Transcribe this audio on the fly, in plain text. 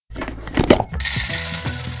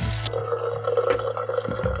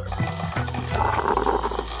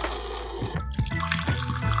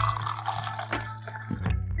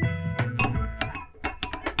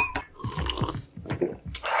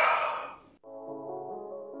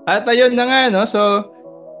At ayun na nga, no? So,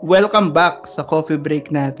 welcome back sa coffee break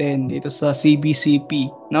natin dito sa CBCP,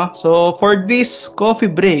 no? So, for this coffee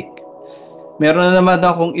break, meron na naman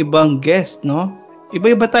akong ibang guest, no?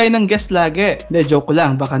 Iba-iba tayo ng guest lagi. Hindi, joke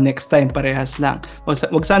lang. Baka next time parehas lang.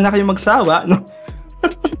 Wag sana kayo magsawa, no?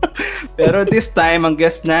 Pero this time, ang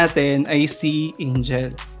guest natin ay si Angel.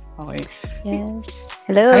 Okay. Yes. Hi,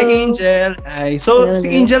 Hello. Angel. Hi. So, Hello, si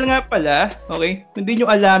hello. Angel nga pala, okay, hindi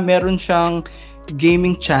nyo alam, meron siyang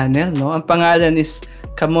gaming channel, no? Ang pangalan is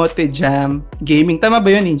Kamote Jam Gaming. Tama ba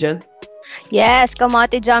yun, Angel? Yes,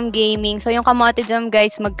 Kamote Jam Gaming. So, yung Kamote Jam,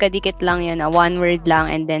 guys, magkadikit lang yun. One word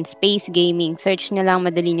lang. And then, Space Gaming. Search nyo lang,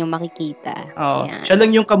 madali nyo makikita. Oo. Yan. Siya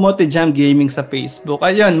lang yung Kamote Jam Gaming sa Facebook.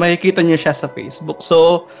 Ayun, makikita nyo siya sa Facebook.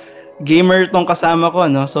 So, gamer tong kasama ko,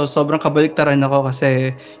 no? So, sobrang kabaliktaran ako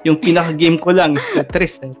kasi yung pinaka-game ko lang is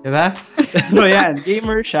Tetris, eh. Di ba? Pero yan,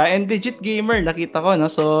 gamer siya. And legit gamer, nakita ko, no?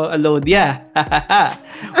 So, Alodia.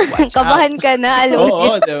 Watch out. Kabahan ka na, Alodia.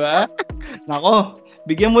 Oo, di ba? Nako,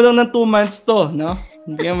 bigyan mo lang ng 2 months to, no?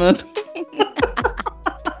 Bigyan mo lang.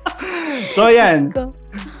 So, ayan. Go.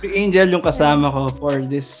 Si Angel yung kasama ko for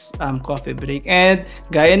this coffee break. And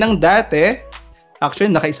gaya ng dati,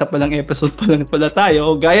 actually nakaisa pa lang episode pa lang pala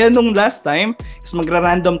tayo. Gaya nung last time, is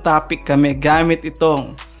magra-random topic kami gamit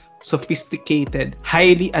itong sophisticated,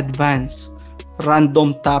 highly advanced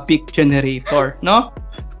random topic generator, no?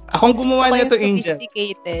 Akong gumawa Gusto ko nito, yung Angel.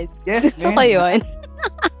 sophisticated. Yes, Gusto ko man. yun.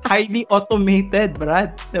 Highly automated,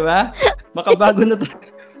 Brad. Diba? Makabago na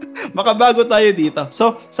Makabago tayo dito.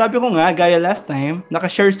 So, sabi ko nga, gaya last time,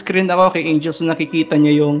 naka-share screen ako kay Angel so nakikita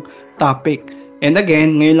niya yung topic. And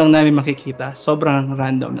again, ngayon lang namin makikita. Sobrang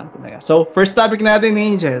random lang talaga. So, first topic natin,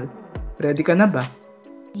 Angel. Ready ka na ba?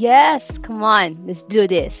 Yes, come on. Let's do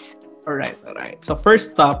this. Alright. So,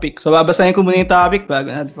 first topic. So, babasahin ko muna yung topic bago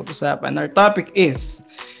natin pag-usapan. Our topic is,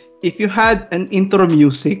 if you had an intro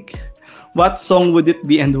music, what song would it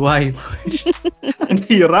be and why? Ang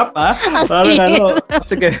hirap, ha? Parang ano,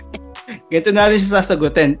 sige. Ganito natin siya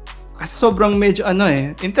sasagutin. Kasi sobrang medyo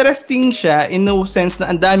interesting siya in no sense na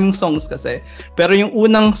ang daming songs kasi. Pero yung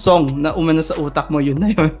unang song na umano sa utak mo, yun na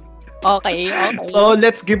yun. Okay. So,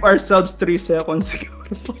 let's give ourselves 3 seconds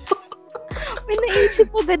siguro. May naisip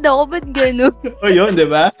agad ako, ba't gano'n? O yun, di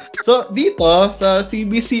ba? So, dito, sa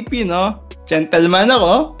CBCP, no? Gentleman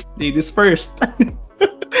ako, ladies first.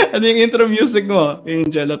 Ano yung intro music mo,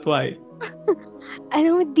 Angel, at why?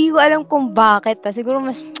 Hindi ko alam kung bakit. Siguro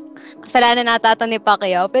mas kasalanan nata ito ni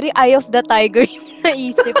Pacquiao. Pero yung Eye of the Tiger yung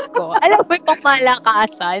naisip ko. Alam mo yung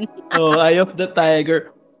pamalakasan. Oh, Eye of the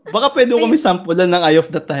Tiger. Baka pwede kami sampulan ng Eye of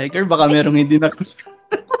the Tiger. Baka merong hindi na...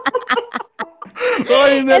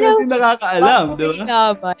 Meron hindi nakakaalam, di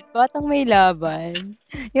ba? Batang may laban.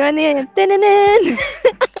 Yung ano yan. Tinanan!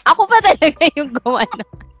 Ako pa talaga yung gumano.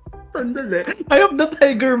 Sandali. Eye of the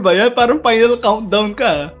Tiger ba yan? Parang final countdown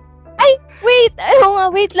ka. Ay, wait!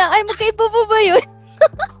 Wait lang. Ay, magkaiba pa ba yun?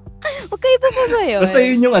 Magkaiba pa ba yun? Basta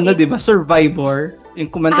yun yung di ba? Survivor. Yung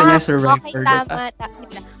kumanta niya Survivor. Okay, tama.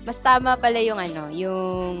 Mas tama pala yung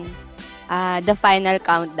yung The Final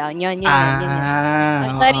Countdown. Yun.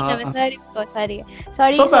 Sorry. So,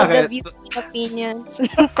 So the bakit? views and opinions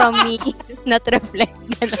from me does not reflect.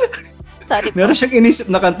 Sorry po. Meron siyang inisip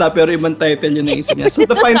na kanta pero ibang title yung naisip niya. So,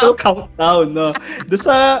 The Final Countdown, no? Doon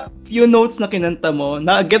sa few notes na kinanta mo,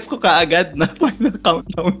 na-gets ko kaagad na Final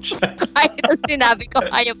Countdown siya. Kahit ang sinabi ko,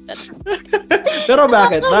 ayop na. Pero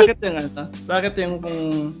bakit? Bakit yung Bakit yung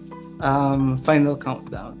Final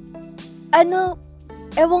Countdown?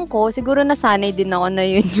 Ewan ko, siguro nasanay din ako na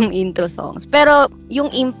yun yung intro songs. Pero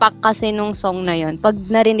yung impact kasi nung song na yun, pag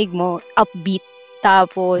narinig mo, upbeat,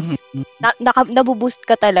 tapos nabuboost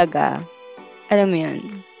ka talaga. Alam mo yun?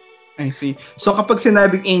 I see. So kapag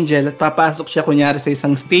sinabing Angel at papasok siya kunyari sa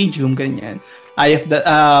isang stadium, ganyan, Eye of the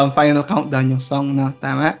Final Countdown yung song, no?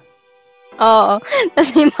 Tama? Oo.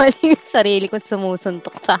 Tapos mali yung sarili ko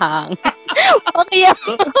sumusuntok sa hang. Okay.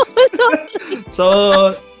 So,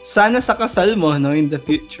 sana sa kasal mo, no, in the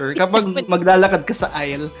future, kapag maglalakad ka sa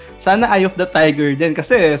aisle, sana Eye of the Tiger din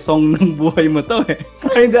kasi song ng buhay mo to eh.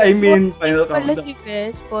 I mean, Final Countdown. Wala si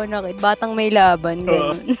Besh po, batang may laban,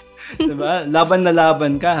 ganun. Diba? Laban na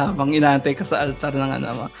laban ka habang inaantay ka sa altar ng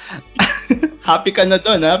mo. Happy ka na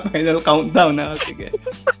doon, ha? Final Countdown, ha? Sige.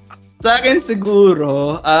 Sa akin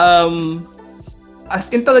siguro, as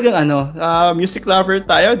in talagang music lover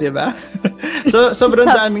tayo, di ba? So, sobrang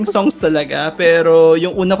daming songs talaga. Pero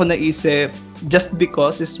yung una ko naisip, Just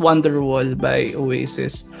Because, is Wonderwall by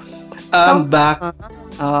Oasis.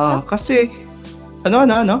 Kasi,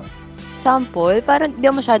 ano? Sample? Parang di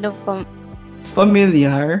ako masyadong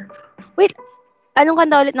familiar. Wait, anong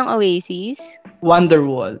kanta ulit ng Oasis?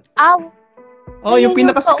 Wonderwall. Oh, yung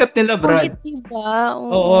pinakasikat nila, Brad. Diba?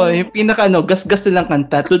 Oo, yung gas-gas nilang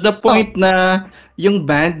kanta to the point na yung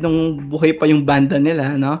band nung buhay pa yung banda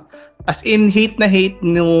nila, no? As in hate na hate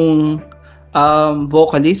nung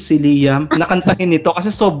vocalist si Liam nakantahin nito kasi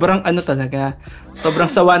sobrang talaga. Sobrang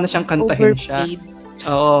sawa na siyang kantahin siya.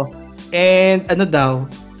 Oo. And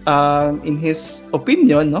in his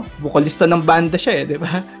opinion, no? Vocalista ng banda siya, 'di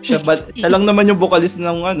ba? Siya lang naman yung vocalist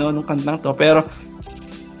ng nung kantang to, pero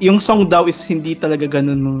yung song daw is hindi talaga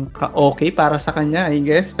ganun ka-okay para sa kanya, I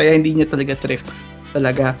guess. Kaya hindi niya talaga trip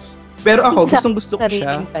talaga. Pero ako, gustong-gusto ko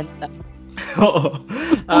siya. Oo.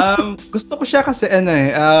 Gusto ko siya kasi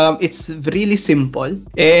it's really simple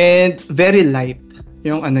and very light.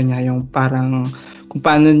 Yung niya, yung parang kung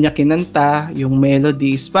paano niya kinanta, yung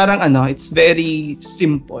melodies, parang it's very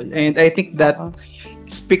simple. And I think that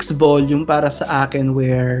speaks volume para sa akin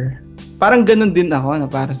where parang ganun din ako na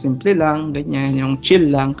parang simple lang, ganyan, yung chill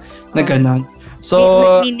lang na ganun.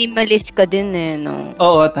 So, minimalist ka din no?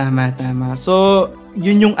 Oo, tama. So,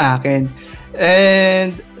 yun yung akin.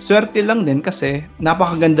 And swerte lang din kasi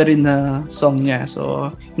napakaganda rin na song niya.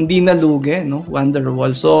 So, hindi nalugi, no?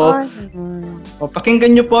 Wonderwall. So,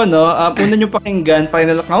 pakinggan nyo po, no? Una nyo pakinggan,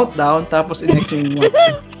 Final Countdown, tapos next nyo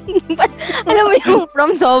alam mo yung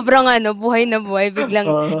from sobrang buhay na buhay, biglang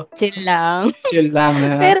chill lang. Chill lang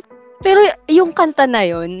na. Pero yung kanta na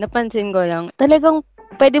yun, napansin ko lang, talagang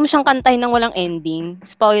pwede mo siyang kantahin ng walang ending.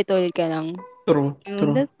 Paulit-ulit ka lang. True.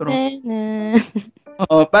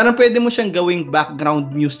 Parang pwede mo siyang gawing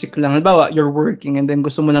background music lang. Halimbawa, you're working and then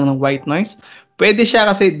gusto mo lang ng white noise. Pwede siya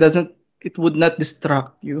kasi it would not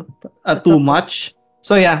distract you too much.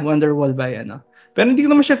 So yeah, Wonderwall by Pero hindi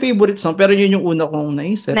ko naman siya favorite song, pero yun yung una kong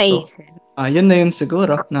naisip. So, yun na yun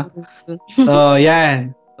siguro. Na. So,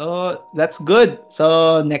 yan. So, that's good.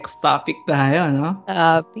 So, next topic tayo, no?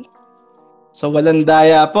 Topic? So, walang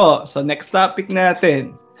daya po. So, next topic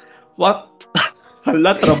natin. What?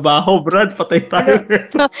 Hala, trabaho, Brad. Patay tayo.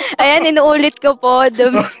 So, ayan, inuulit ko po.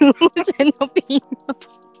 The views and opinions.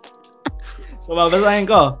 So, babasahin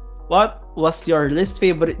ko. What was your least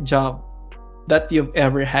favorite job that you've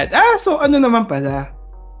ever had? So naman pala.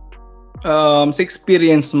 Sa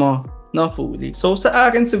experience mo, no, fully. So, sa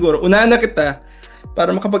akin siguro, unahan na kita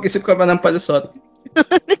para makapag-isip ka pa ng palusot.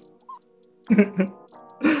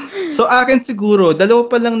 So, akin siguro, dalawa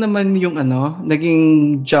pa lang naman yung naging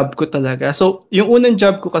job ko talaga. So, yung unang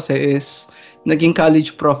job ko kasi is naging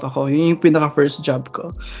college prof ako. Yun yung pinaka first job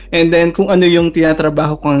ko. And then, kung ano yung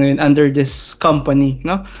tinatrabaho ko ngayon under this company,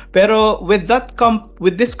 no? Pero with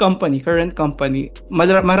this company, current company,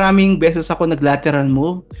 maraming beses ako nag-lateral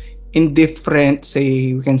move in different,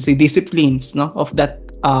 say, we can say disciplines, no, of that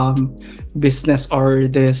business or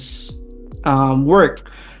this work.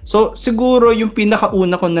 So, siguro yung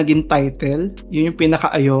pinakauna ko naging title, yun yung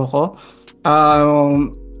pinaka-ayoko.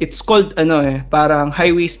 It's called, parang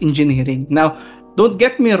highways engineering. Now, don't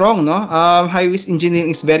get me wrong, no? Highways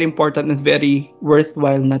engineering is very important and very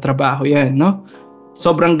worthwhile na trabaho yan, no?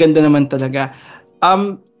 Sobrang ganda naman talaga.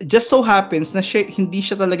 Just so happens na hindi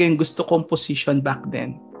siya talaga yung gusto kong position back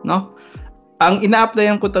then, no? Ang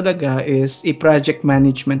ina-applyan ko talaga is a project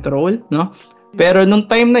management role, no? Pero nung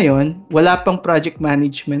time na yon, wala pang project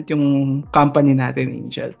management yung company natin,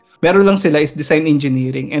 Angel. Meron lang sila is design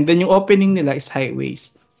engineering. And then yung opening nila is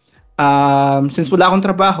highways. Since wala akong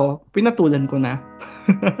trabaho, pinatulan ko na.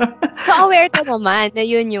 So aware ka naman na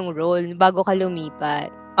yun yung role bago ka lumipat?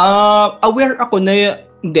 Aware ako na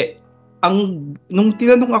hindi. Nung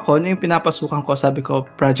tinanong ako na yung pinapasukan ko, sabi ko,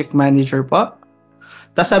 project manager po.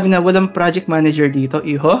 Tapos sabi na, walang project manager dito,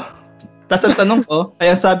 iho. Tapos ang tanong ko,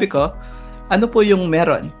 ayan sabi ko, ano po yung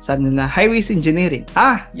meron? Sabi nila, highways engineering.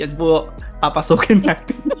 Yan po, papasukin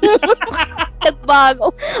natin.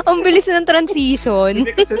 Nagbago. Ang bilis ng transition.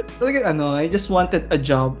 Kasi talagang I just wanted a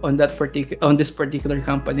job on this particular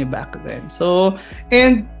company back then. So,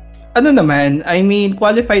 and naman, I mean,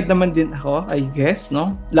 qualified naman din ako, I guess,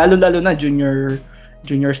 no? Lalo-lalo na junior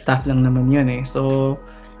staff lang naman yun eh. So,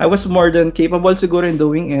 I was more than capable siguro in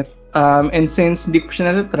doing it. And since hindi ko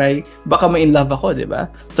siya na-try, baka ma-in love ako, di ba?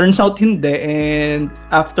 Turns out hindi. And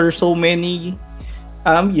after so many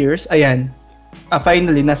years, ayan,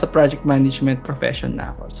 finally, nasa project management profession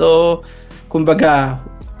na ako. So, kumbaga,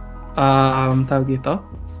 tawag dito,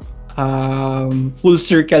 full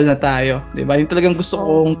circle na tayo, di ba? Yung talagang gusto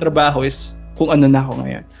kong trabaho is kung ano na ako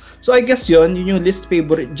ngayon. So, I guess yun yung least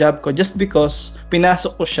favorite job ko just because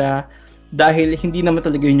pinasok ko siya dahil hindi naman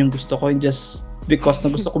talaga yun yung gusto ko, just because na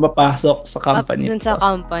gusto ko mapasok sa company. Dun sa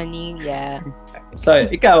company, yeah. So,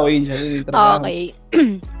 ikaw, Angel. Okay.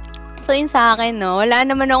 So, yun sa akin, no, wala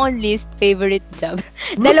naman akong least favorite job.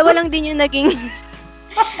 Dalawa lang din yung naging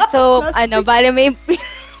So, Plastic. bale may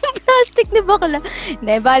plastic na bakla.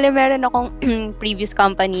 Hindi, bale meron akong previous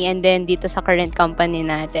company and then dito sa current company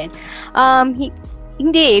natin.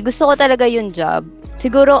 Hindi, gusto ko talaga yung job.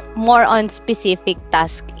 Siguro more on specific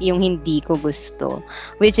task yung hindi ko gusto.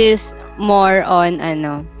 Which is more on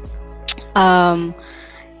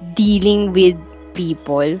dealing with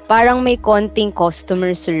people. Parang may konting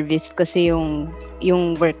customer service kasi yung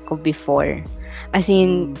work ko before. As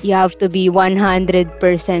in, you have to be 100%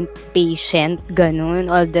 patient,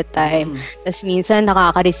 ganun, all the time. Tapos minsan,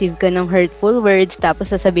 nakaka-receive ka ng hurtful words,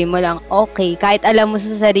 tapos sasabihin mo lang, okay, kahit alam mo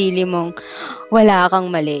sa sarili mong wala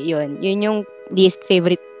kang mali, yun. Yun yung least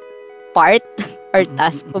favorite part or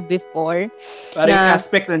task ko before. Parang yung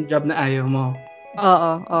aspect ng job na ayaw mo.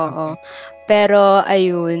 Oo. Okay. Pero,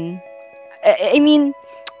 ayun. I mean,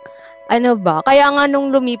 kaya nga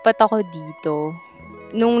nung lumipat ako dito,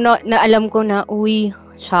 nung na alam ko na, uy,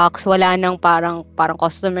 shucks, wala nang parang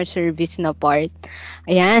customer service na part.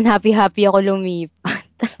 Ayan, happy ako lumipat.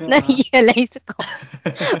 Na-realize ko.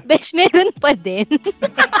 Besh, meron pa din.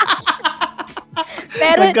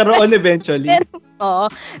 Pero, nagkaroon eventually.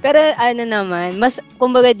 Pero naman, mas,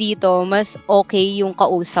 kumbaga dito, mas okay yung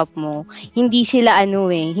kausap mo. Hindi sila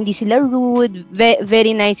hindi sila rude.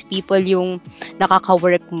 Very nice people yung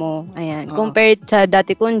nakaka-work mo. Ayan. Compared sa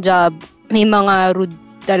dati kong job, may mga rude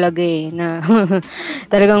talaga na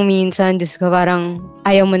talagang minsan, Diyos ko, parang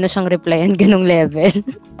ayaw mo na siyang replyan, ganong level.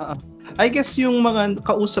 I guess yung mga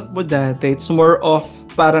kausap mo dati, it's more of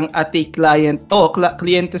parang at a client,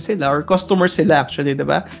 kliyente sila or customer sila actually,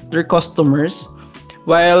 diba? They're customers.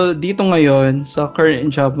 While dito ngayon, sa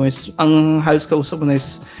current job mo, is, ang halos kausap mo na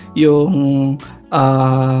is yung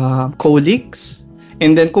colleagues.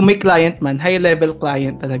 And then kung may client man, high level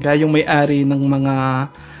client talaga, yung may-ari ng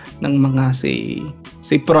mga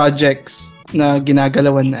say projects na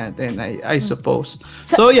ginagalawan natin, I suppose.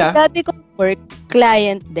 So yeah. Dati ko work,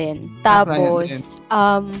 client din. Tapos,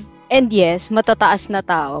 and yes, matataas na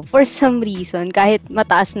tao. For some reason, kahit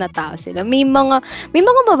mataas na tao sila, may mga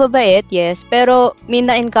mababait, yes, pero may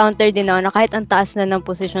na-encounter din ako na kahit ang taas na ng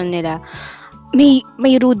posisyon nila, may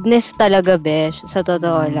rudeness talaga, besh, sa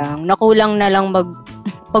totoo lang. Nakulang na lang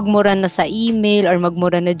magmura na sa email or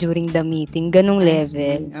magmura na during the meeting. Ganong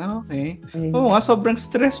level. Okay. Oo nga, sobrang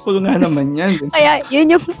stressful nga naman yan. Kaya,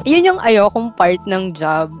 yun yung ayokong part ng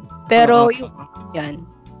job. Pero,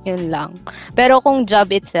 yun lang. Pero kung job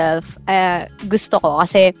itself, gusto ko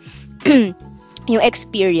kasi yung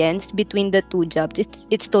experience between the two jobs,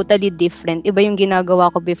 it's totally different. Iba yung ginagawa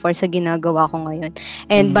ko before sa ginagawa ko ngayon.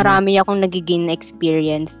 And marami akong nagiging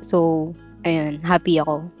experience. So, ayun, happy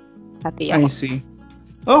ako. I see.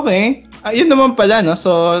 Okay. Yun naman pala, no?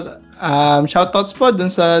 So, shoutouts po dun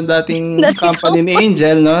sa dating company ni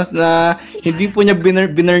Angel, no? Na hindi po niya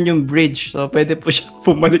binurn yung bridge. So, pwede po siya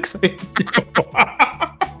pumalik sa inyo.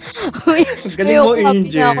 Galing mo,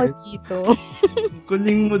 Angel. Ako dito.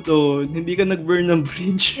 Galing mo doon. Hindi ka nag-burn ng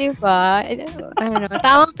bridge. Diba?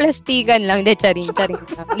 Tamang plastikan lang. Charing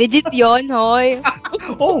lang. Legit yun, hoy.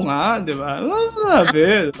 Oo nga, diba?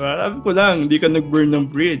 Sabi ko lang, hindi ka nag-burn ng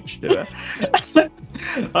bridge, diba?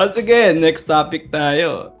 Sige, next topic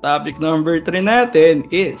tayo. Topic number 3 natin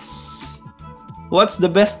is, what's the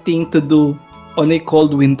best thing to do on a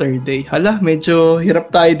cold winter day? Hala, medyo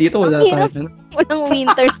hirap tayo dito. Walang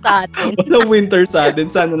winter sa atin. Walang winter sa atin.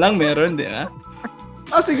 Sana lang meron, di ba?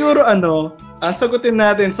 Siguro sagutin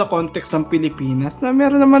natin sa context ng Pilipinas na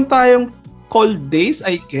meron naman tayong cold days,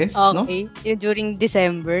 I guess, no? Okay. Yung during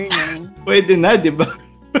December, no? Pwede na, di ba?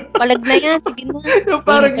 Palag na yan. Sige na.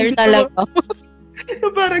 Parang winter talaga.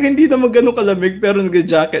 Parang hindi naman ganun kalamig pero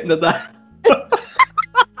nag-jacket na tayo.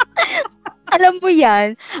 Alam mo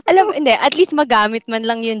yan. Hindi, at least magamit man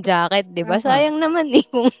lang yung jacket, di ba? Sayang naman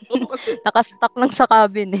kung nakastock lang sa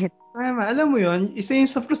cabinet. Alam mo yun, isa yung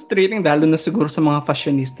sa frustrating, lalo na siguro sa mga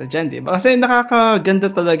fashionista dyan, di ba? Kasi nakakaganda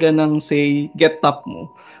talaga ng, say, get-up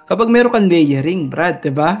mo. Kapag meron kang layering, Brad,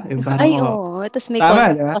 di ba? Oo. Tapos may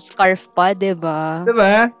scarf pa, di ba? Di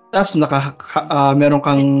ba? Tapos meron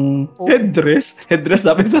kang headdress. Headdress,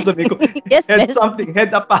 dapat sasabihin ko. Yes,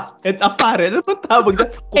 head apparel. Ano bang tawag na?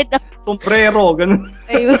 Sombrero, ganun.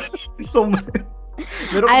 Ayun.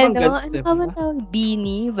 Meron kang ganun, di ba?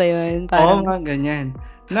 Beanie ba yun? Oo, mga ganyan.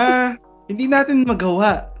 Na hindi natin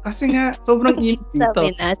magawa kasi nga sobrang init dito.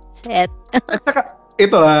 At saka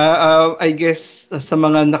ito I guess sa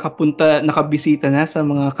mga nakabisita na sa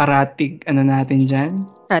mga karatig natin diyan.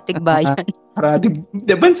 Karatig bayan. Karatig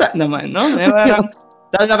bansa naman, no? Lalo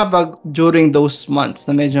na kapag during those months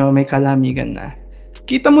na medyo may kalamigan na.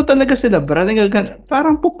 Kita mo talaga sila,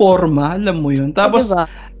 parang puporma, alam mo yun. Tapos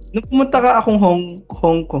Nung pumunta ka akong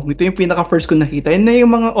Hong Kong, ito yung pinaka-first ko nakita. Yun na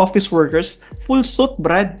yung mga office workers, full suit,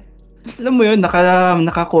 Brad. Alam mo yun,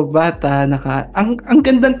 naka-kurbata, ang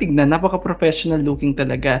gandang tignan, napaka-professional looking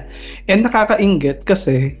talaga. And nakakainggit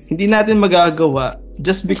kasi hindi natin magagawa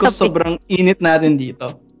just because sobrang init natin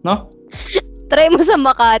dito, no? Try mo sa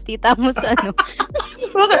Makati, tapos ano.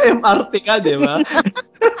 Baka MRT ka, di ba?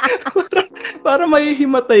 para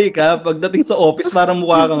mahihimatay ka pagdating sa office, parang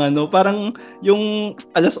mukha kang parang yung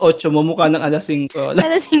alas 8 mo, mukha ng alas 5.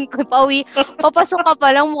 Alas 5, pauwi. Papasok ka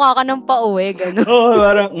pa lang, mukha ka ng pauwi, gano'n. Oo,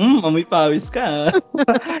 parang, amoy pawis ka.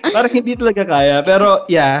 Parang hindi talaga kaya. Pero,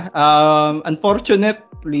 yeah,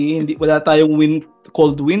 unfortunately, wala tayong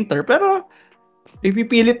cold winter. Pero,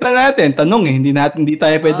 ipipilit na natin. Tanong hindi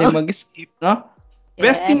tayo pwedeng mag-skip, no?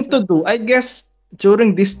 Best thing to do, I guess,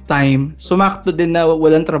 during this time, sumakto din na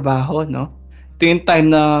walang trabaho, no? Ito yung time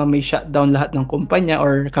na may shutdown lahat ng kumpanya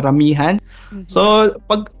or karamihan. Mm-hmm. So,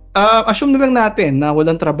 assume na lang natin na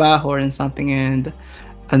walang trabaho or something and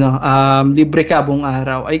libre ka buong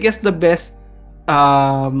araw. I guess the best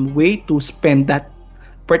way to spend that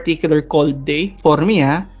particular cold day for me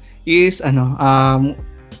is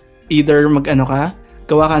either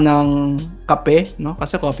gawa ka ng kape, no?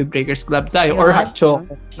 Kasi Coffee Breakers Club tayo, or hot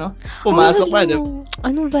choco, no? Pumasok ka, diba?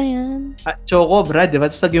 Ano ba yan? Hot choco, Brad,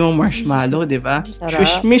 diba? Tapos lagyan mo marshmallow, diba?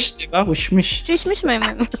 Swishmish, diba? Wishmish. Swishmish, may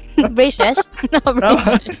braces?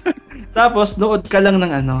 Tapos, nood ka lang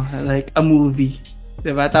ng like a movie,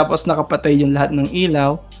 diba? Tapos, nakapatay yung lahat ng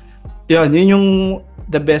ilaw. Yun yung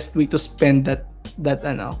the best way to spend that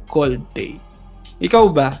cold day.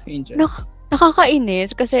 Ikaw ba, Angel?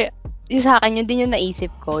 Nakakainis kasi yung sa akin, yun din yung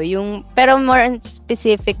naisip ko. Pero more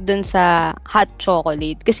specific dun sa hot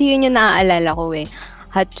chocolate. Kasi yun yung naaalala ko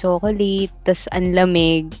hot chocolate, tas ang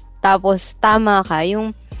lamig. Tapos, tama ka,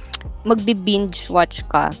 yung magbi-binge watch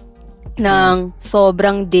ka ng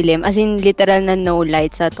sobrang dilim. As in, literal na no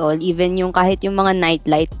lights at all. Even yung kahit yung mga night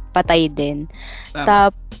light, patay din.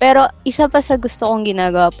 Pero, isa pa sa gusto kong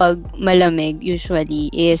ginagawa pag malamig,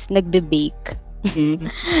 usually, is nagbe-bake.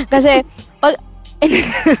 Kasi,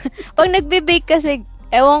 pag nagbe-bake kasi,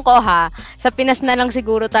 ewan ko sa Pinas na lang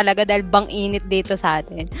siguro talaga dahil bang init dito sa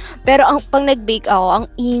atin. Pero pag nag-bake ako, ang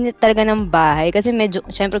init talaga ng bahay kasi medyo,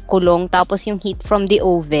 syempre kulong, tapos yung heat from the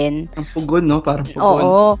oven. Ang pugon, no? Parang pugon.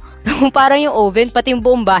 Oo. Parang yung oven, pati yung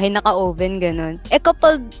buong bahay naka-oven, ganun.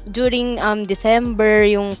 Kapag during December,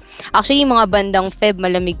 actually yung mga bandang Feb,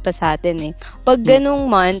 malamig pa sa atin Pag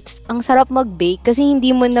ganung months, ang sarap mag-bake kasi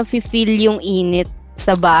hindi mo na-feel yung init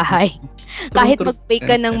sa bahay. Kahit mag-bake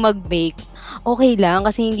ka ng mag-bake, okay lang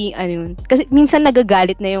kasi hindi kasi minsan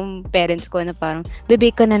nagagalit na yung parents ko na parang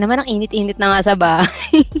bake ka na naman, ang init-init na nga sa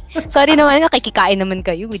bahay. Sorry naman, nakikikain naman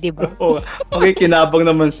kayo, di ba? Oo. Okay, kinabang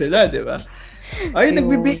naman sila, di ba? Ay,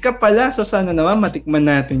 nagbe-bake ka pala. So, sana naman matikman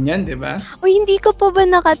natin yan, di ba? Uy, hindi ka pa ba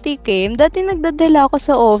nakatikim? Dati nagdadala ako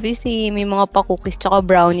sa office May mga pa-cookies tsaka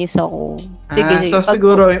brownies ako. Sige. So,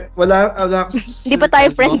 siguro, wala Hindi pa tayo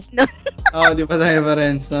friends nun. Di pa tayo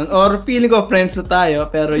friends nun. Or feeling ko friends na tayo,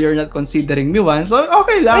 pero you're not considering me one. So,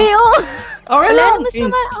 okay lang. Uy, oo. Okay lang. Wala naman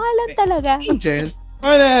sa talaga. Angel.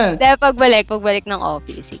 Wala. Dahil pagbalik ng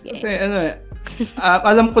office. Sige. Kasi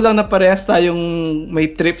alam ko lang na parehas tayong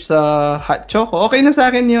may trip sa hot choco. Okay na sa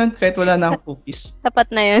akin yun, kahit wala na akong cookies.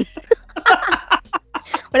 Sapat na yun.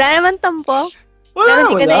 Wala naman tampo.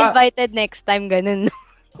 Wala. Hindi ka na invited next time, ganun.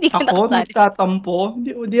 Hindi ka ako, nagtatampo.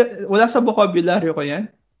 Wala sa vocabulary ko yan.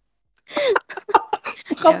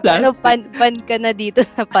 Pero ban ka na dito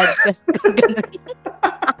sa podcast ko, ganun.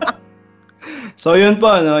 So, yun po,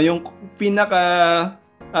 yung pinaka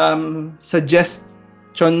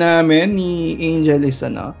suggestion namin ni Angel is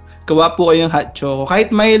gawa po kayong hot choco.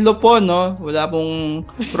 Kahit Milo po, wala pong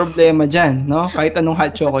problema dyan, kahit anong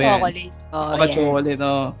hot choco yan.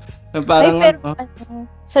 Chocolate, Parang, pero,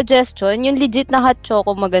 suggestion, yung legit na hot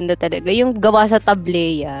choco maganda talaga. Yung gawa sa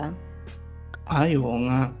tableya. Ay, oo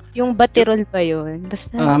nga. Yung batirol pa yun.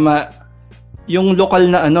 Basta. Yung lokal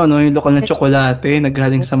na yung lokal na tsokolate na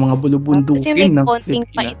galing sa mga bulubundukin ng Pilipinas. Kasi may konting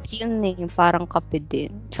pait yun yung parang kape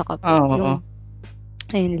din. Sa kape. Oo.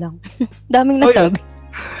 Ayun lang. Daming nasabi.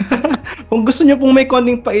 Kung gusto nyo pong may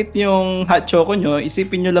konting pait yung hot choco nyo,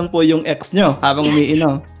 isipin nyo lang po yung ex nyo habang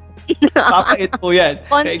umiinom. Papait po yan.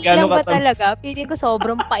 Konti lang ba talaga? Feeling ko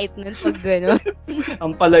sobrang pait nun pag gano'n.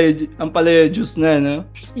 ang palaya juice na,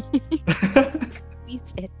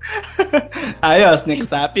 Ayos, next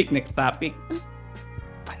topic.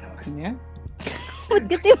 Pa naman yan? Ba't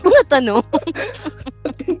gati yung mga tanong?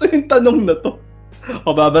 Ito yung tanong na to.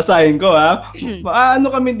 O, babasahin ko,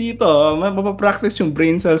 kami dito, mapapractice yung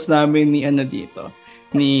brain cells namin ni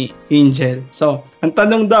Angel. So, ang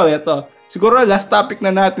tanong daw, ito, Siguro last topic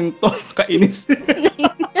na natin to. Kainis.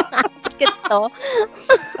 Bakit to?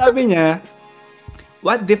 Sabi niya,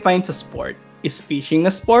 what defines a sport? Is fishing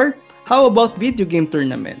a sport? How about video game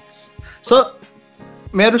tournaments? So,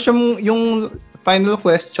 meron siyang yung final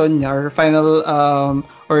question niya or final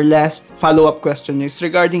or last follow-up question niya is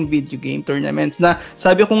regarding video game tournaments na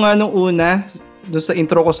sabi ko nga nung una doon sa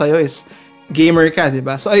intro ko sa'yo is gamer ka, di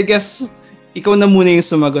ba? So, I guess ikaw na muna yung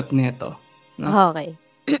sumagot nito. No? Okay.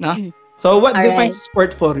 No? So, what Alright. defines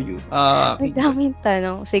sport for you? Ang daming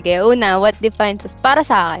tanong. Sige, una, what defines us? Para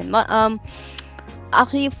sa akin,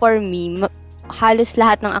 actually for me, halos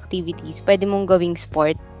lahat ng activities pwede mong gawing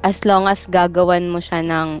sport as long as gagawan mo siya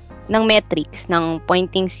ng metrics, ng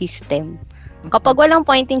pointing system. Kapag walang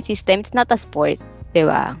pointing system, it's not a sport, di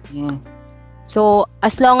ba? So,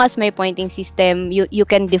 as long as may pointing system, you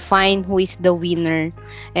can define who is the winner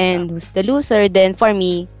and who's the loser, then for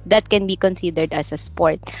me, that can be considered as a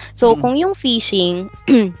sport. So, kung yung fishing,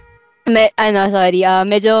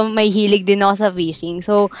 medyo may hilig din ako sa fishing.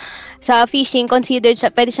 So, sa fishing, pwede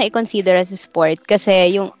siyang i-consider as a sport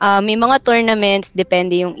kasi yung may mga tournaments,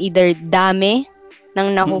 depende yung either dami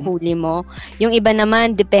ng nahuhuli mo. Yung iba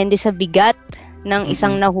naman, depende sa bigat ng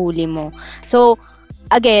isang nahuli mo. So,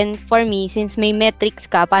 again, for me, since may metrics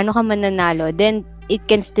ka, paano ka mananalo, then it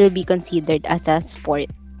can still be considered as a sport.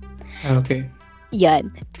 Okay.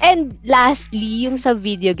 Yan. And lastly, yung sa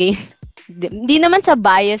video games, hindi naman sa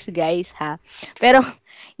bias, guys, ha? Pero,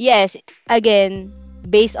 yes, again,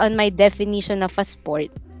 based on my definition of a sport,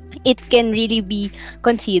 it can really be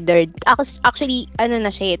considered. Actually,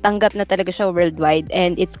 tanggap na talaga siya worldwide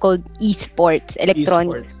and it's called esports,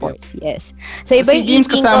 electronic sports. Yep. Yes. So, iba yung Games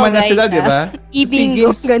kasama na sila, di ba?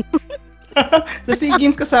 E-bingo, ganun. Sa SEA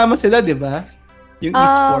Games kasama sila, di ba? Yung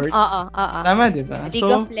esports. Tama, di ba? League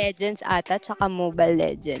of Legends ata, tsaka Mobile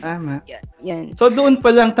Legends. Tama. Yan. So, doon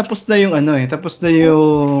pa lang tapos na yung tapos na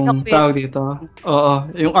yung tawag dito. Oo,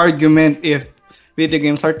 yung argument if video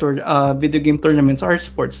game tournaments are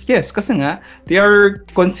sports. Yes, kasi nga they are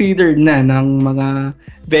considered na ng mga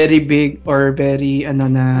very big or very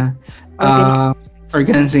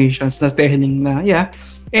organizations na telling na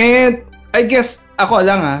and I guess ako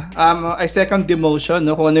lang I second the motion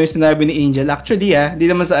no kung ano yung sinabi ni Angel. Actually hindi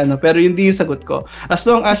naman sa pero hindi yung sagot ko. As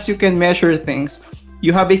long as you can measure things,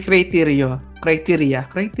 you have a criterion, no? Pag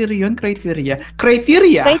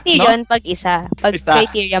isa. Pag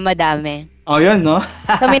criteria madami. Oh, yun, no?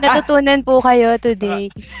 So, may natutunan po kayo today.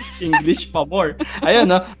 English pa more. Ayun,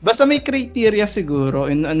 no? Basta may criteria siguro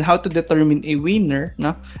on how to determine a winner,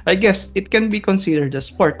 no? I guess it can be considered a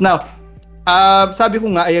sport. Now, sabi ko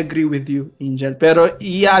nga, I agree with you, Angel. Pero,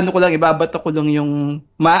 ibabato ko lang yung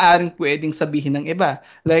maaaring pwedeng sabihin ng iba.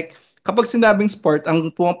 Like, kapag sinabing sport, ang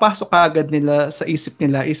pumapasok agad nila sa isip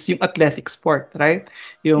nila is yung athletic sport, right?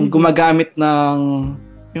 Yung gumagamit ng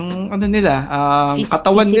yung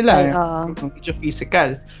katawan nila, medyo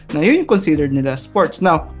physical. Na yun yung considered nila sports.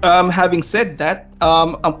 Now, having said that,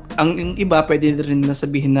 ang iba pwede rin na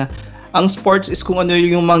sabihin na ang sports is kung ano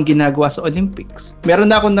yung mga ginagawa sa Olympics. Meron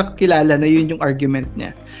na akong nakakilala na yun yung argument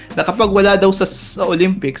niya. Na kapag wala daw sa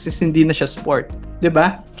Olympics, is hindi na siya sport. 'Di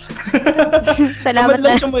ba? Salamat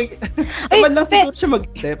lang siya siguro siya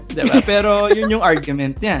mag-accept, 'di ba? Pero yun yung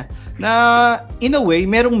argument niya. Na in a way,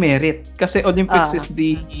 merong merit kasi Olympics is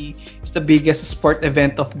the biggest sport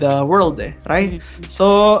event of the world, right?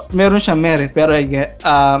 So, meron siyang merit pero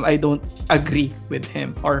I don't agree with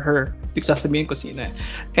him or her. Hindi ko sasabihin ko sino.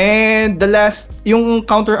 And the last, yung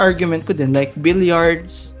counter argument ko din, like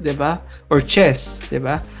billiards, 'di ba? Or chess, 'di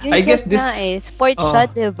ba? I guess this sport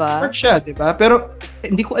siya, 'di ba? Sport siya, 'di ba? Pero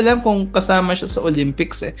hindi ko alam kung kasama siya sa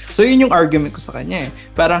Olympics So yun yung argument ko sa kanya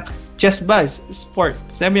Parang chess ba is sport?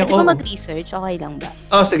 Sabi niya, ko mag-research, okay lang ba?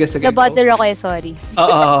 Sige. Na-bother ako sorry.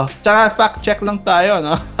 Oo. Tsaka fact check lang tayo,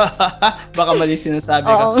 no? Baka mali sinasabi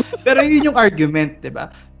ko. Pero yun yung argument, 'di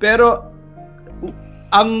ba? Pero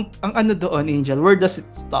ang doon, Angel, where does it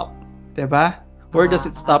stop? 'Di ba? Where does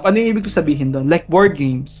it stop? Ano yung ibig sabihin doon? Like board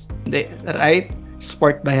games. Hindi, right?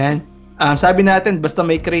 Sport ba yan? Sabi natin, basta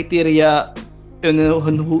may criteria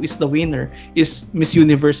who is the winner is Miss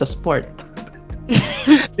Universe sport.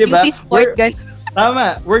 Diba? Sport gan.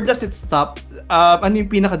 Tama. Where does it stop? Ano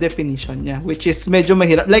yung pinaka-definition niya? Which is medyo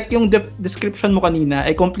mahirap. Like yung description mo kanina,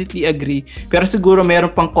 I completely agree. Pero siguro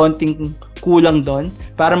meron pang konting kulang doon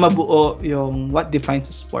para mabuo yung what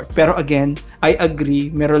defines a sport. Pero again, I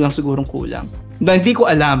agree, meron lang sigurong kulang. Hindi ko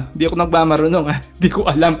alam. Hindi ako nagmamarunong. Hindi ko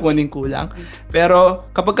alam kung anong kulang. Pero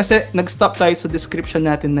kapag kasi nag-stop tayo sa description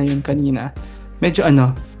natin na yun kanina, medyo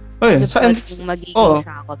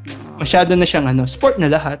sakop na. Masyado na siyang sport na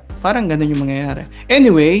lahat. Parang ganun yung mangyayari.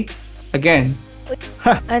 Anyway, again,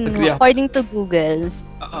 Agree ako. according to Google,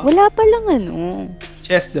 Oo. wala pa lang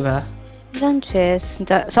Chess, di ba? walang chess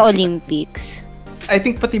sa Olympics. I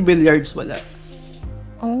think pati billiards wala.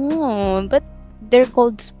 Oh, but they're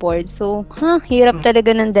called sports. So, hirap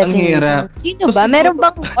talaga ng definition. hirap. Sino So, ba? siguro- Meron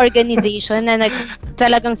bang organization na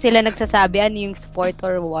talagang sila nagsasabi ano yung sport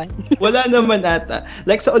or what? Wala naman ata.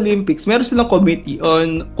 Like sa Olympics, meron silang committee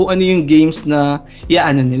on kung ano yung games na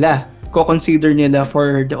iaano nila. Co-consider nila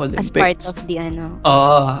for the Olympics. As part of the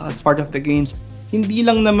As part of the games. Hindi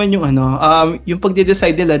lang naman yung yung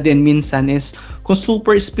pagde-decide nila din minsan is kung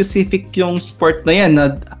super specific yung sport na yan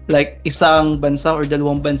na like isang bansa or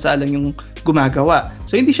dalawang bansa lang yung gumagawa.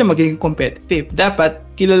 So hindi siya magiging competitive. Dapat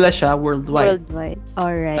kilala siya worldwide.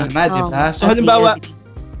 Alright. Tama, di ba? So halimbawa,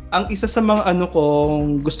 ang isa sa mga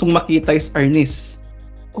kong gustong makita is Arnis.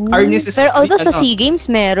 Arnis is pero although sa SEA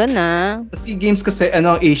Games meron Sa SEA Games kasi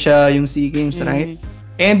Asia yung SEA Games, right?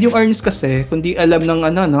 And yung Arnis kasi, kung di alam ng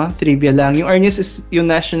trivia lang, yung Arnis is yung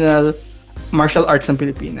National Martial Arts ng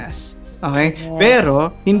Pilipinas. Okay? Yes.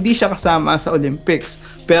 Pero, hindi siya kasama sa Olympics.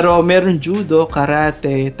 Pero, meron judo,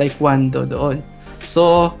 karate, taekwondo doon.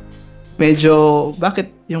 So, medyo,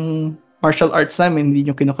 bakit yung martial arts namin hindi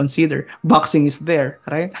nyo kinoconsider? Boxing is there,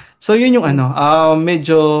 right? So, yun yung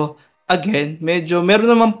medyo, meron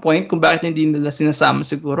naman point kung bakit hindi nila sinasama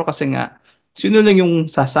siguro kasi nga, sino lang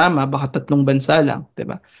yung sasama? Baka 3 bansa lang,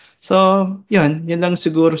 diba? So, yun lang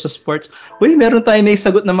siguro sa sports. Uy, meron tayo na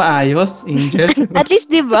isagot na maayos, Angel. At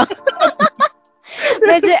least, di ba?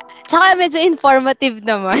 medyo informative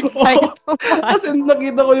naman. Kasi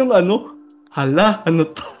nakita ko yung hala,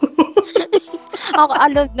 ano to? Ako,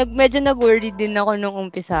 medyo nag-worry din ako nung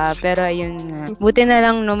umpisa. Pero ayun nga. Buti na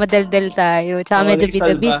lang, madaldal tayo. Tsaka medyo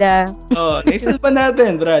bida-bida. Naisalba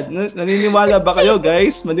natin, Brad. Naniniwala ba kayo,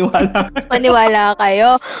 guys? Maniwala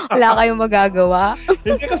kayo. Wala kayong magagawa.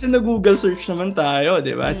 Hindi kasi nag-Google search naman tayo,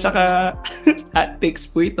 di ba? Tsaka, at takes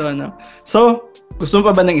po ito, So, gusto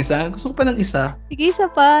mo pa ba ng isa? Gusto ko pa ng isa. Sige, isa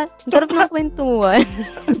pa. Sarap ng kwentuhan.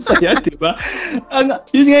 Saya, di ba?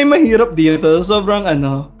 Yun nga yung mahirap dito. Sobrang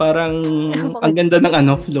parang ang ganda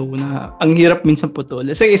ng flow na ang hirap minsan putol.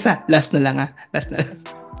 Sige, isa. Last na lang. Last na.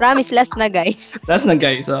 Promise, last na, guys. Last na,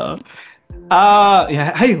 guys. So,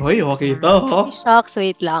 ay, okay ito. Shocks,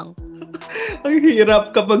 wait lang. Ang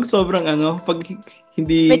hirap kapag sobrang pag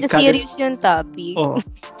hindi... Medyo serious yung topic.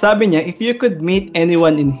 Sabi niya, if you could meet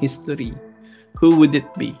anyone in history, who would it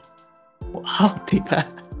be? Wow, diba?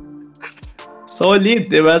 Solid,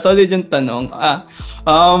 diba? Solid yung tanong.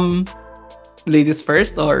 Ladies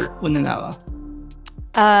first or una na ako?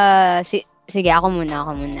 Sige, ako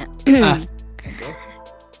muna.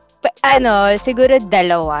 Siguro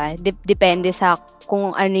dalawa. Depende sa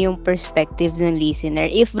kung ano yung perspective ng listener.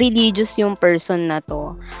 If religious yung person na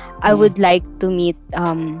to, I would like to meet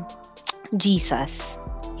Jesus.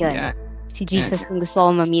 Yun. Yeah. Si Jesus yung gusto ko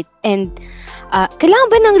ma-meet. And kailangan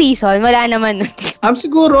ba ng reason? Wala naman.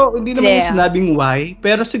 Siguro, hindi naman yung sinabing why,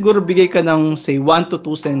 pero siguro bigay ka ng, say, 1 to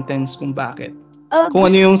 2 sentence kung bakit. Kung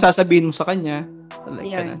ano yung sasabihin mo sa kanya.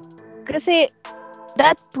 Like, kasi,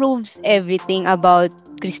 that proves everything about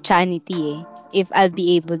Christianity if I'll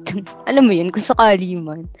be able to, alam mo yun, kung sakali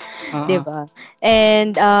man. Diba?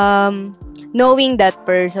 And, knowing that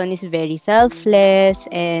person is very selfless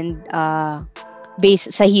and,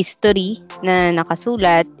 based sa history na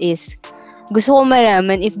nakasulat is, gusto ko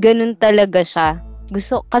malaman if ganun talaga siya.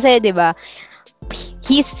 Kasi 'di ba,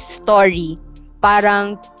 his story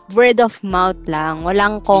parang word of mouth lang,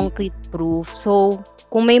 walang concrete proof. So,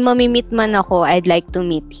 kung may mamimit man ako, I'd like to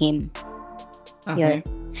meet him. Okay. Yun.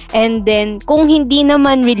 And then, kung hindi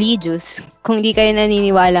naman religious, kung hindi kayo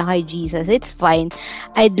naniniwala kay Jesus, it's fine.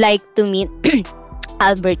 I'd like to meet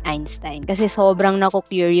Albert Einstein kasi sobrang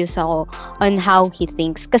nako-curious ako on how he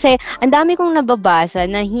thinks. Kasi ang dami kong nababasa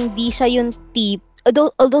na hindi siya yung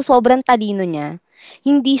although sobrang talino niya,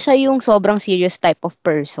 hindi siya yung sobrang serious type of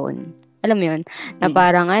person. Alam mo yun? Na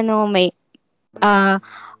parang may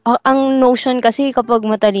ang notion kasi kapag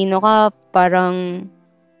matalino ka, parang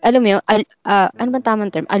alam mo yun, ano ba tamang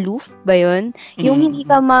term? Aloof ba yun? Yung hindi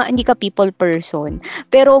ka people person.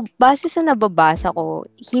 Pero base sa nababasa ko,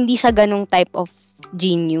 hindi siya ganong type of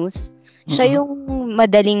genius. Siya yung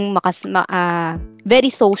madaling very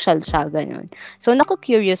social siya, ganun. So,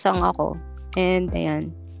 naku-curious lang ako. And,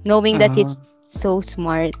 ayan. Knowing that he's so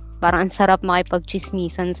smart, parang ang sarap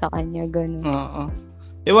makipag-chismisan sa kanya, ganun.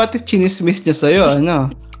 What if chinismis niya sa'yo,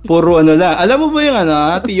 Puro lang. Alam mo ba yung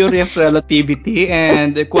theory of relativity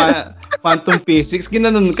and quantum physics?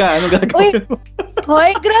 Ginanon ka, ano gagawin mo?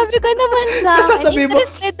 Hoy, grabe ka naman sa akin.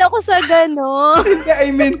 Interested ako sa gano'n. Hindi, I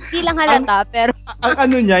mean, hindi lang halata, pero... ang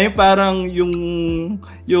ano niya, yung parang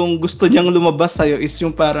yung gusto niyang lumabas sa'yo is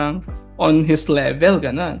yung parang on his level,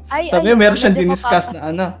 gano'n. Ay, Sabi, ayun, meron siyang medyo diniscuss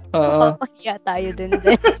na ano. Oo. mapapahiya tayo dun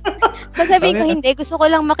din. Sasabihin ko, hindi, gusto ko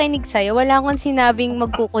lang makinig sa'yo. Wala akong sinabing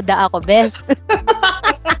magkukuda ako, bes.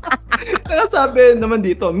 Kaya sabi naman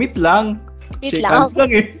dito, meet lang. Wait Shake lang. hands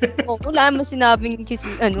lang eh. Wala naman sinabing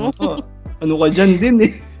Oo. Ano ka dyan din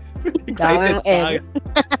eh. Excited Dami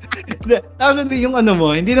ka. Actually, yung ano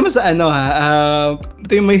mo, hindi naman sa ano ha,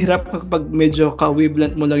 ito yung mahirap kapag medyo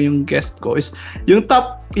ka-wavelength mo lang yung guest ko is yung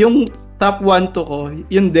top 1 to ko,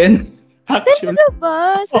 yun din. Actually. Talaga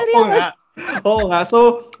ba? Seryoso? Oo nga.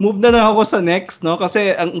 So, move na lang ako sa next, no?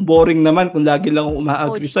 Kasi ang boring naman kung lagi lang akong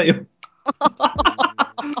uma-agree sa'yo.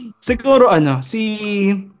 Siguro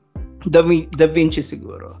si Da Vinci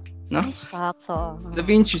siguro, no? Ay, shucks. Da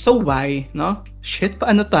Vinci. So why, no? Shit,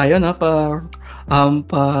 paano tayo, no? Pa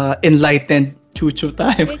enlightened chuchu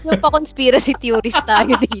time. Medyo pa conspiracy theorist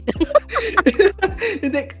tayo dito.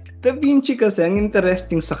 Hindi, Da Vinci kasi ang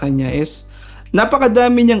interesting sa kanya is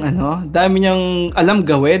napakadami dami niyang alam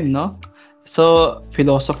gawin, no? So,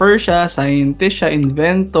 philosopher siya, scientist siya,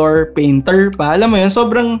 inventor, painter pa. Alam mo yun,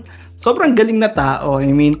 sobrang galing na tao. I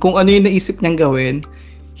mean, kung ano yung naisip niyang gawin,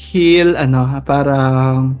 he'll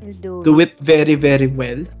parang do it very, very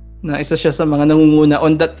well. Na isa siya sa mga nangunguna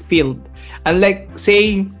on that field. Unlike,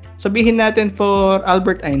 say, sabihin natin for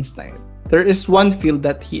Albert Einstein, there is one field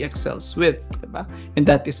that he excels with, diba? And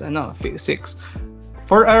that is physics.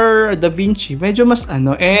 For our Da Vinci, medyo mas and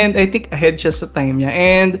I think ahead siya sa time niya.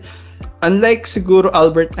 And unlike siguro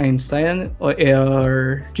Albert Einstein or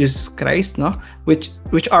Jesus Christ, no, which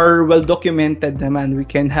are well documented naman, we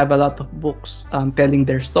can have a lot of books telling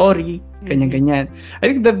their story, ganyan.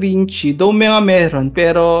 I think Da Vinci, though meron,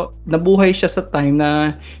 pero nabuhay siya sa time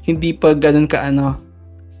na hindi pa ganun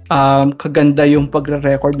kaganda yung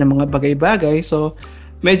pagre-record ng mga bagay-bagay. So,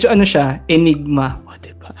 medyo siya, enigma. O,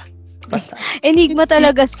 diba? Enigma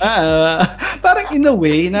talaga. Parang in a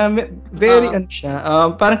way na very siya.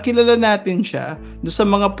 Parang kilala natin siya doon sa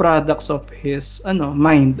mga products of his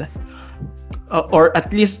mind. Or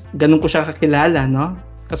at least ganun ko siya kakilala, no?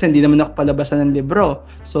 Kasi hindi naman ako palabasan ng libro.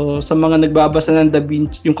 So sa mga nagbabasa ng Da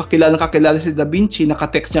Vinci, yung kakilala si Da Vinci,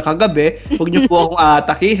 naka-text niya kagabi, huwag niyo po akong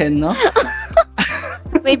aatakihin, no?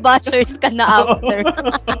 May bashers ka na after.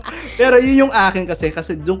 Pero yun yung akin kasi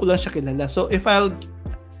doon ko lang siya kilala. So if I'll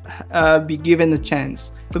be given a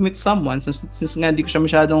chance to meet someone, since nga di ko siya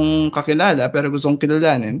masyadong kakilala pero gusto kong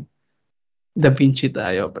kilalanin, Da Vinci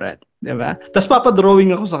tayo, Brad. Diba? Tapos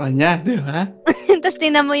papadrawing ako sa kanya, diba? Tapos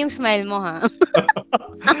tinan mo yung smile mo, ha?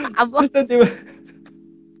 Abo, Basta, diba?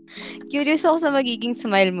 curious ako sa magiging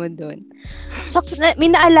smile mo dun. Shucks,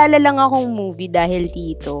 may naalala lang akong movie dahil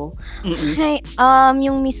dito. Hey,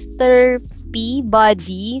 yung Mr.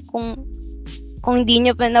 Peabody, kung hindi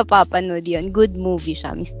niyo pa napapanood yun, good movie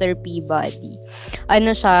siya, Mr. Peabody.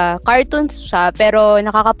 Siya, cartoons siya, pero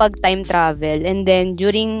nakakapag-time travel. And then,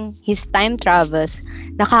 during his time travels,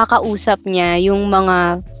 nakakausap niya yung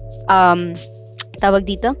mga, tawag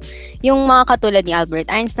dito? Yung mga katulad ni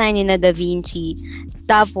Albert Einstein, ni Da Vinci.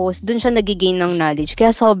 Tapos, dun siya nagigain ng knowledge.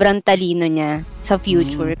 Kaya sobrang talino niya sa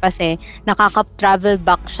future kasi nakaka-travel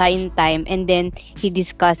back siya in time and then he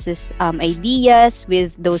discusses ideas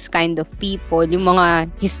with those kind of people, yung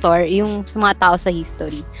mga yung mga tao sa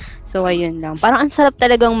history. So, ayun lang. Parang ang sarap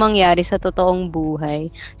talagang mangyari sa totoong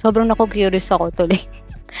buhay. Sobrang curious ako tuloy.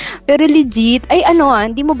 Pero legit,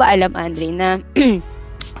 hindi mo ba alam, Andre, na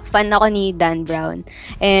fan ako ni Dan Brown.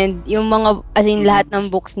 And yung mga, lahat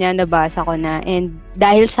ng books niya nabasa ko na. And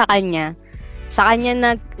dahil sa kanya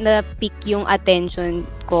na-pick yung attention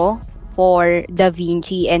ko for Da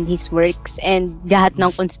Vinci and his works and lahat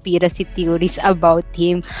ng conspiracy theories about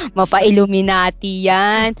him. Mapa-Illuminati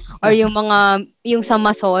yan. Or yung sa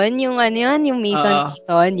Mason, yung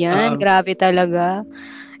Mason yan. Grabe talaga.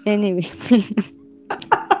 Anyway.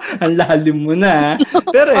 Ang lalim mo na.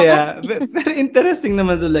 Pero very interesting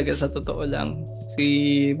naman talaga sa totoo lang.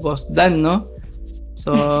 Si Boss Dan, no?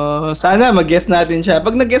 So, sana mag-guess natin siya.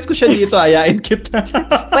 Pag nag-guess ko siya dito, ayain kita.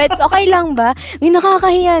 But okay lang ba? May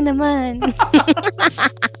nakakahiya naman.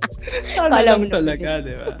 Sana lang talaga,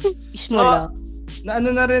 di ba? So,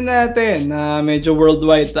 na rin natin na medyo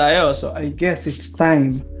worldwide tayo. So, I guess it's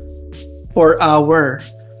time for our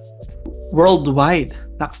worldwide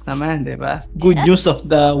next naman, di ba? Good news of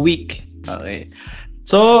the week. Okay.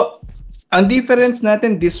 So, ang difference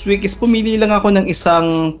natin this week is pumili lang ako ng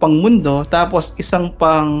isang pangmundo tapos isang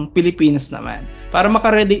pang Pilipinas naman. Para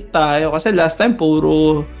makarelate tayo kasi last time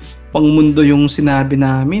puro pangmundo yung sinabi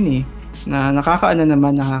namin na nakakaano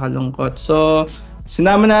naman, nakakalungkot. So,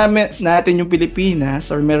 sinama natin yung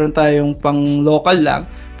Pilipinas or meron tayong pang local lang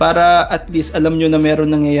para at least alam nyo na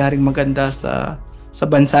meron nangyayaring maganda sa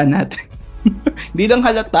bansa natin. Hindi lang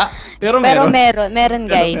halata, pero meron. Meron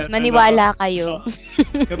guys. Maniwala kayo.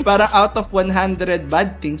 Parang out of 100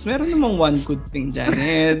 bad things, meron namang one good thing dyan.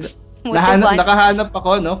 And nakahanap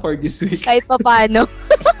ako, no, for this week. Kahit pa paano.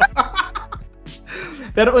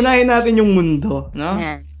 Pero unahin natin yung mundo, no?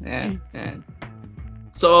 Yan.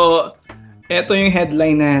 So, eto yung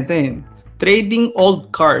headline natin. Trading old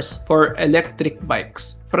cars for electric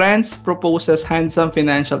bikes. France proposes handsome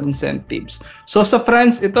financial incentives. So sa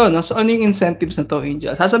France ito, no? So ano yung incentives na to,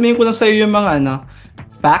 Angel? Sasabihin ko lang sa iyo yung mga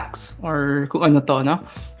facts or kung ano to, no?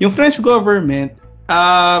 Yung French government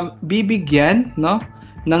bibigyan, no,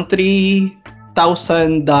 ng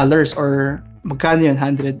 $3,000 or magkano yun?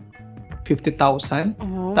 150,000?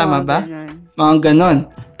 Tama ba? Mga ganon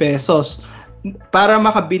pesos para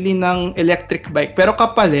makabili ng electric bike pero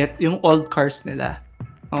kapalit yung old cars nila.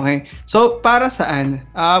 Okay? So, para saan?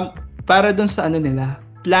 Para dun sa nila,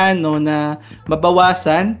 plano na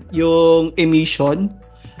mabawasan yung emission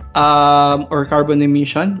or carbon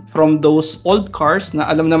emission from those old cars na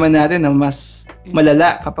alam naman natin na mas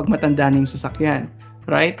malala kapag matanda na yung sasakyan.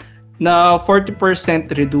 Right? Na 40%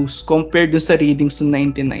 reduce compared dun sa readings ng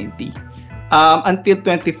 1990. Until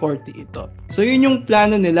 2040 ito. So, yun yung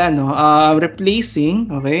plano nila, no? Replacing,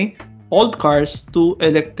 okay, old cars to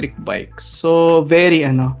electric bikes. So, very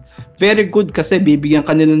good kasi bibigyan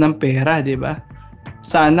kanila ng pera, di ba?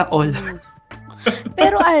 Sana all.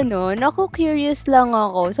 Pero curious lang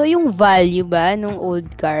ako. So, yung value ba nung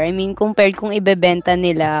old car? I mean, compared kung ibebenta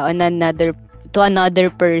nila to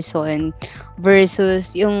another person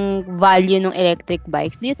versus yung value ng electric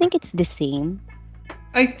bikes, do you think it's the same?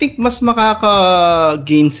 I think mas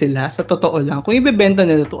makaka-gain sila sa totoo lang kung ibebenta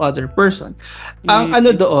nila to other person. Ang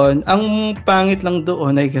ang pangit lang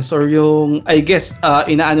doon,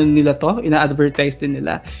 ina-advertise din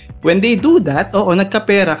nila. When they do that,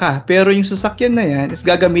 nagkapera ka. Pero yung sasakyan na yan is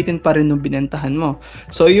gagamitin pa rin nung binentahan mo.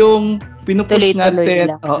 So yung pinupush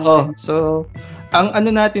natin, so ang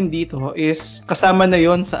natin dito is kasama na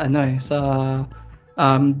yon sa sa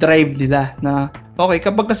drive nila na okay,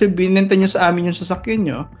 kapag kasi binenta nyo sa amin yung sasakyan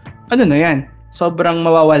nyo, na yan? Sobrang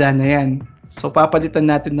mawawala na yan. So, papalitan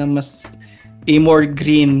natin na mas more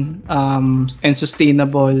green and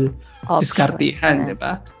sustainable diskartehan, di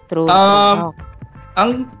ba? True.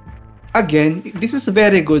 Again, this is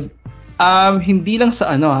very good. Hindi lang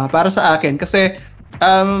sa para sa akin. Kasi,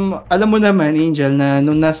 alam mo naman, Angel, na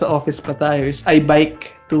nung nasa office pa tayo is I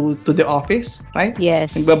bike to the office, right?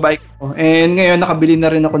 Yes. Nagbabike ko. And ngayon, nakabili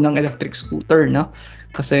na rin ako ng electric scooter, no?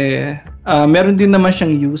 Kasi, meron din naman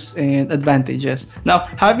siyang use and advantages. Now,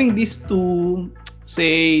 having these two,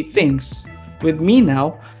 say, things with me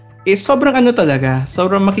now, is sobrang talaga.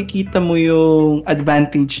 Sobrang makikita mo yung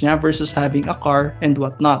advantage niya versus having a car and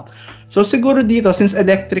whatnot. So, siguro dito, since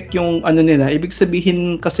electric yung nila, ibig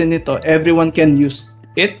sabihin kasi nito, everyone can use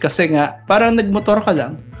it kasi nga, parang nagmotor ka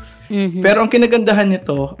lang. Mm-hmm. Pero ang kinagandahan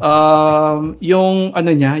nito, yung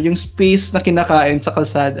yung space na kinakain sa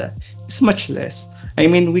kalsada is much less. I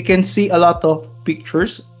mean, we can see a lot of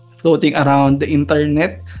pictures floating around the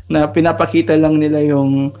internet na pinapakita lang nila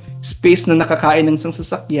yung space na nakakain ng isang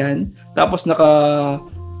sasakyan, tapos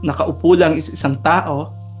nakaupo lang isang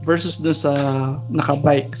tao versus dun sa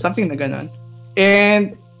nakabike, something na ganon.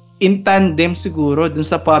 And in tandem siguro dun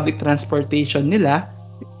sa public transportation nila,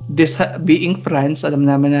 this being France, alam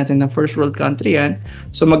naman natin na first world country yan.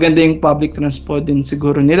 So maganda yung public transport din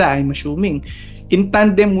siguro nila, I'm assuming. In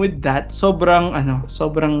tandem with that, sobrang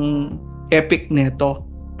epic neto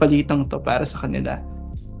palitang to para sa kanila.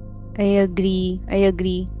 I agree.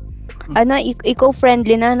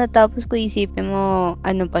 Eco-friendly na, tapos kung isipin mo,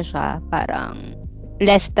 pa siya, parang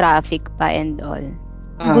less traffic pa and all.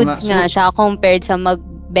 Goods nga siya compared sa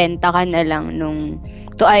magbenta ka na lang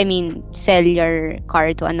sell your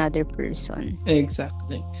car to another person.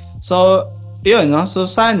 Exactly. So, yun, no? So,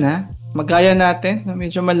 sana, magaya natin na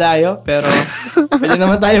medyo malayo, pero pwede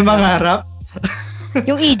naman tayo mangarap.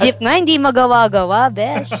 Yung Egypt nga, hindi magawa-gawa,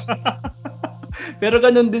 besh. Pero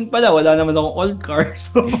ganun din pala, wala naman akong old car.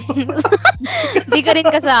 So hindi ka rin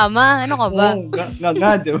kasama. Ano ka ba?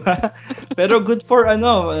 Nga, di ba? Pero good for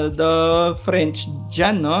the French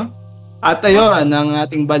dyan, no? At ayun, ang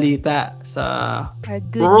ating balita sa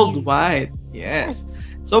worldwide. Yes.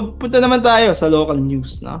 So, punta naman tayo sa local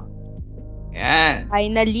news, no? Yan.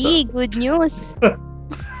 Finally, good news.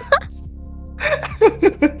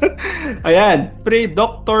 Ayan, free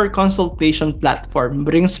doctor consultation platform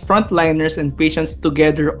brings frontliners and patients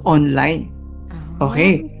together online.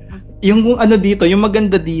 Okay. yung ano dito, yung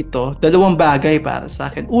maganda dito, dalawang bagay para sa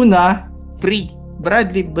akin. Una, free.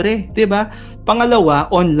 Brad, libre, 'di ba? Pangalawa,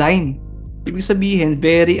 online. Ibig sabihin,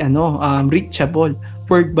 very reachable.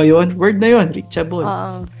 Word ba 'yon? Word na 'yon, reachable.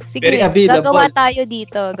 Oo. Very Sige, available. gagawa tayo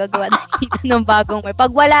dito. Gagawa tayo dito ng bagong word.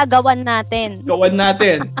 Pag wala, gawan natin. Gawan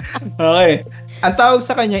natin. Okay. Ang tawag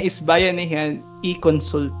sa kanya is Bayanihan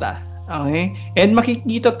e-Consulta. Okay? And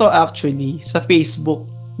makikita to actually sa Facebook,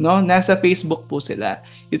 no? Nasa Facebook po sila.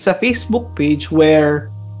 It's a Facebook page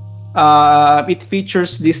where it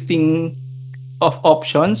features listing of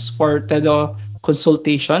options for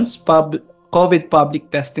teleconsultations, COVID public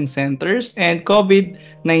testing centers, and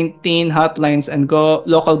COVID-19 hotlines and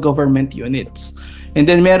local government units. And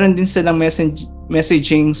then meron din silang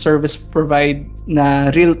messaging service provide na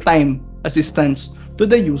real-time assistance to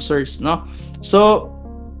the users, no? So,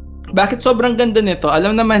 bakit sobrang ganda nito?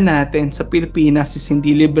 Alam naman natin sa Pilipinas is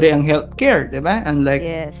hindi libre ang healthcare, 'di ba?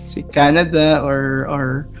 Unlike si Canada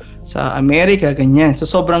or sa Amerika, ganyan. So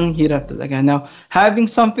sobrang hirap talaga. Now, having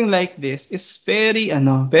something like this is very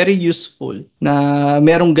useful na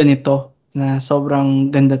merong ganito na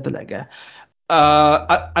sobrang ganda talaga.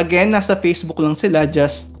 Again, nasa Facebook lang sila,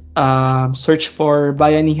 just search for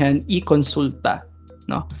Bayanihan e-Consulta,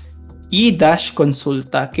 no?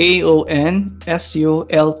 E-Consulta, Konsulta.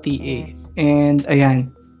 And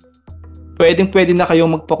ayan, pwede na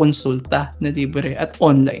kayong magpakonsulta na libre at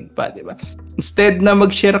online pa, di ba? Instead na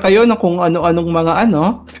mag-share kayo ng kung ano-anong mga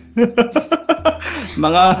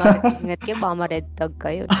mga ingat kayo, baka ma-red tag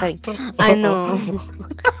kayo. Sorry.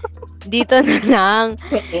 Dito na lang.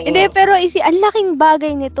 Hindi, pero ang laking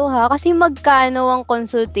bagay nito ha. Kasi magkano ang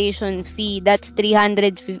consultation fee? That's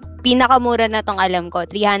 350. Pinakamura na tong alam ko,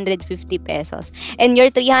 350 pesos. And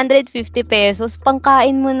your 350 pesos,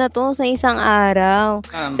 pangkain mo na to sa isang araw.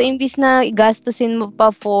 So, imbis na gastusin mo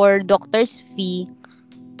pa for doctor's fee,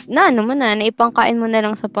 naipangkain mo na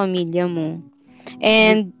lang sa pamilya mo.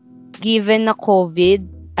 And given na COVID,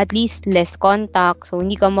 at least less contact. So,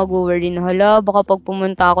 hindi ka mag-worry na, baka pag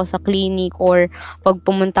pumunta ako sa clinic or pag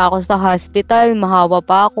pumunta ako sa hospital, mahawa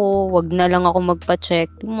pa ako, wag na lang ako magpa-check.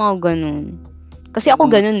 Yung mga ganun. Kasi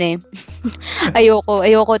ako ganun eh.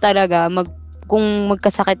 ayoko talaga. Kung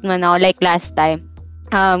magkasakit man ako, like last time,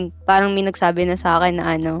 parang may nagsabi na sa akin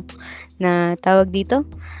na tawag dito,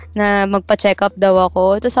 na magpa-check up daw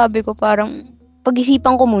ako. Ito sabi ko parang,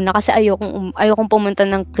 pag-isipan ko muna kasi ayokong pumunta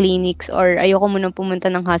ng clinics or ayoko munang pumunta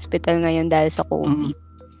ng hospital ngayon dahil sa COVID.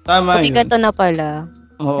 Tama so, yun. So, na pala.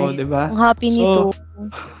 Oo, di ba? Ang happy nito.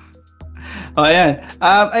 Ayan.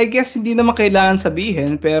 I guess hindi naman kailangan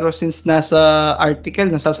sabihin, pero since nasa article,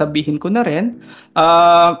 nasasabihin ko na rin,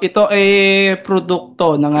 ito ay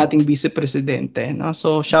produkto ng ating Vice Presidente. No?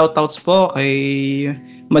 So, shoutouts po kay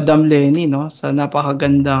Madam Lenny, no? Sa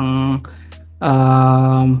napakagandang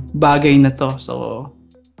bagay na to. So,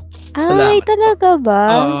 salamat. Ay, talaga ba?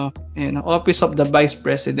 Office of the Vice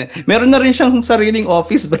President. Meron na rin siyang sariling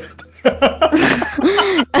office, bro.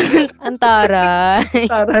 Ang taray.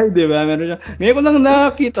 Taray, di ba? Meron siya. Ngayon ko lang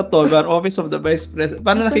nakita to, Office of the Vice President.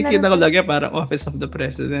 Parang nakikita ko lagi parang Office of the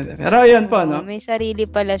President. Pero ayan po, no? May sarili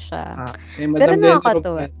pala siya. Pero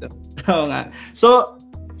nakakatuwa. Oo nga. So,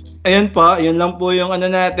 ayan po, yun lang po yung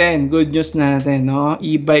natin, good news natin, no?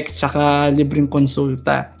 E-bike tsaka libreng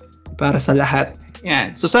konsulta para sa lahat.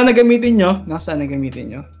 Yan. So, sana gamitin nyo, no? Sana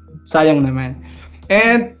gamitin nyo. Sayang naman.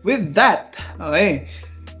 And with that, okay,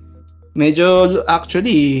 medyo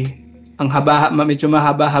actually, medyo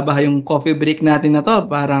mahaba-haba yung coffee break natin na to.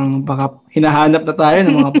 Parang baka hinahanap na tayo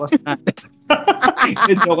ng mga boss natin.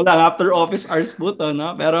 Joke lang, after office hours po to,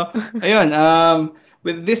 no? Pero, ayun,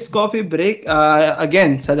 with this coffee break,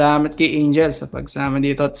 again, salamat kay Angel sa pagsama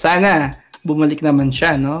dito. At sana, bumalik naman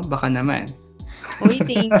siya, no? Baka naman. Uy,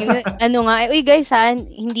 thank you. Uy guys,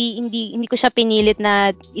 hindi ko siya pinilit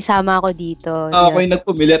na isama ako dito. Ako yung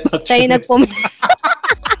nagpumilit actually. Siya yung nagpumilit.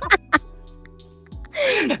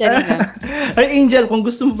 Ay, Angel, kung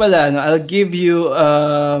gusto mo pala, no, I'll give you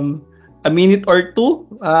a minute or two.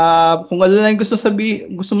 Kung ano lang gusto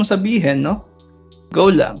mo sabihin, no?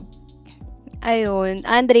 Go lang. Ayun,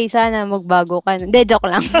 Andre, sana magbago ka. Hindi, joke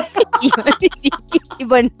lang.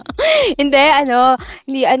 Iba na.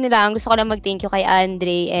 Hindi lang. Gusto ko lang mag-thank you kay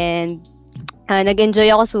Andre and nag-enjoy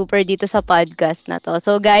ako super dito sa podcast na to.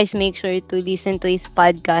 So guys, make sure to listen to his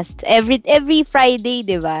podcast every Friday,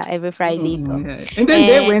 'di ba? Every Friday to. And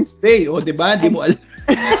then Wednesday, o 'di ba? Di mo alam.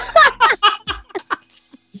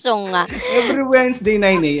 So nga. Every Wednesday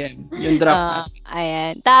 9 a.m. yung drop.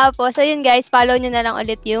 Ayan. Tapos, ayun guys, follow nyo na lang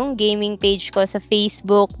ulit yung gaming page ko sa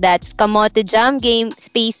Facebook. That's Kamote Jam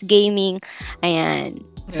Space Gaming. Ayan.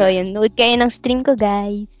 So, yun. Nood kayo ng stream ko,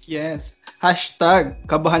 guys. Yes. Hashtag,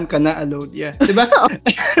 kabahan ka na, Alodia. Diba?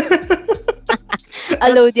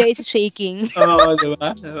 Alodia is shaking. Oo,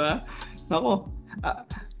 diba? Diba? Nako.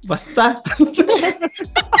 Basta.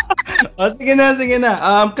 Sige na, sige na.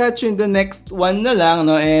 Catch you in the next one na lang,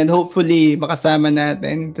 no? And hopefully, makasama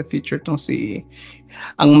natin in the future tong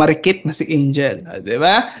ang marikit na si Angel.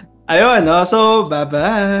 Diba? Ayun, no? So,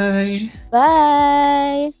 bye-bye!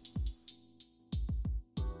 Bye!